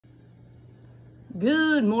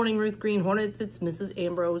Good morning, Ruth Green Hornets. It's Mrs.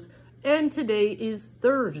 Ambrose, and today is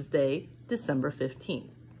Thursday, December 15th.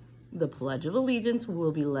 The Pledge of Allegiance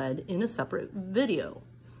will be led in a separate video.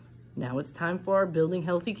 Now it's time for our Building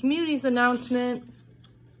Healthy Communities announcement.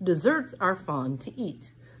 Desserts are fun to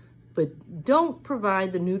eat, but don't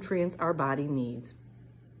provide the nutrients our body needs.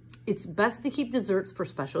 It's best to keep desserts for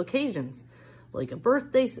special occasions, like a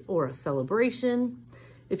birthday or a celebration.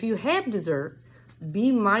 If you have dessert,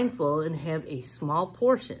 be mindful and have a small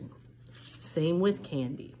portion. Same with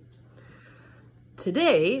candy.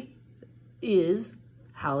 Today is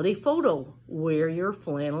holiday photo. Wear your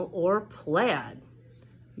flannel or plaid.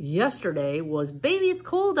 Yesterday was baby it's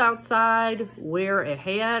cold outside. Wear a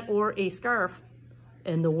hat or a scarf.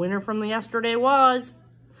 And the winner from yesterday was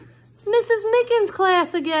Mrs. Mickens'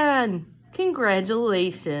 class again.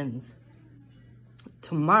 Congratulations.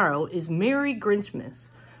 Tomorrow is Merry Grinchmas.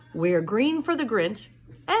 Wear green for the Grinch,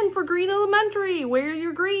 and for Green Elementary, wear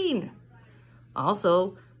your green.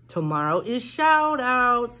 Also, tomorrow is shout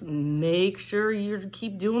outs. Make sure you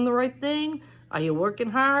keep doing the right thing. Are you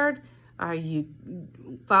working hard? Are you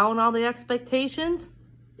following all the expectations?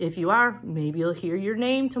 If you are, maybe you'll hear your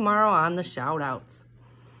name tomorrow on the shout outs.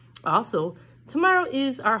 Also, tomorrow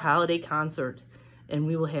is our holiday concert, and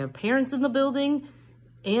we will have parents in the building,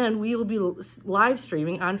 and we will be live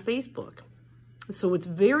streaming on Facebook. So it's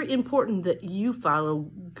very important that you follow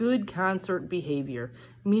good concert behavior,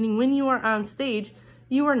 meaning when you are on stage,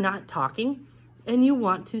 you are not talking and you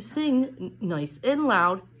want to sing nice and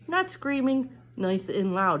loud, not screaming, nice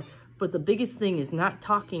and loud. But the biggest thing is not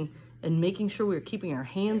talking and making sure we're keeping our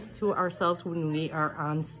hands to ourselves when we are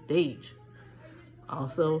on stage.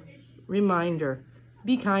 Also, reminder,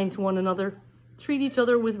 be kind to one another, treat each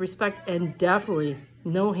other with respect, and definitely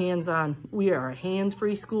no hands-on. We are a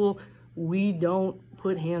hands-free school. We don't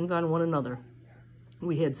put hands on one another.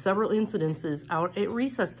 We had several incidences out at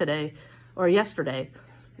recess today, or yesterday,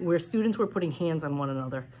 where students were putting hands on one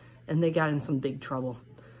another, and they got in some big trouble.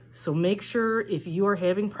 So make sure if you are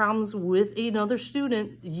having problems with another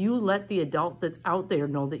student, you let the adult that's out there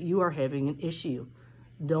know that you are having an issue.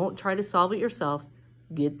 Don't try to solve it yourself.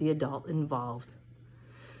 Get the adult involved.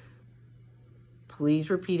 Please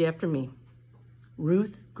repeat after me.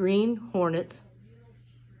 Ruth Green Hornets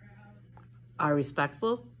are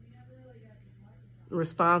respectful,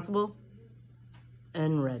 responsible,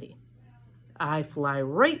 and ready. I fly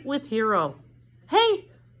right with Hero. Hey,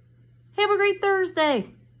 have a great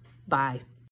Thursday. Bye.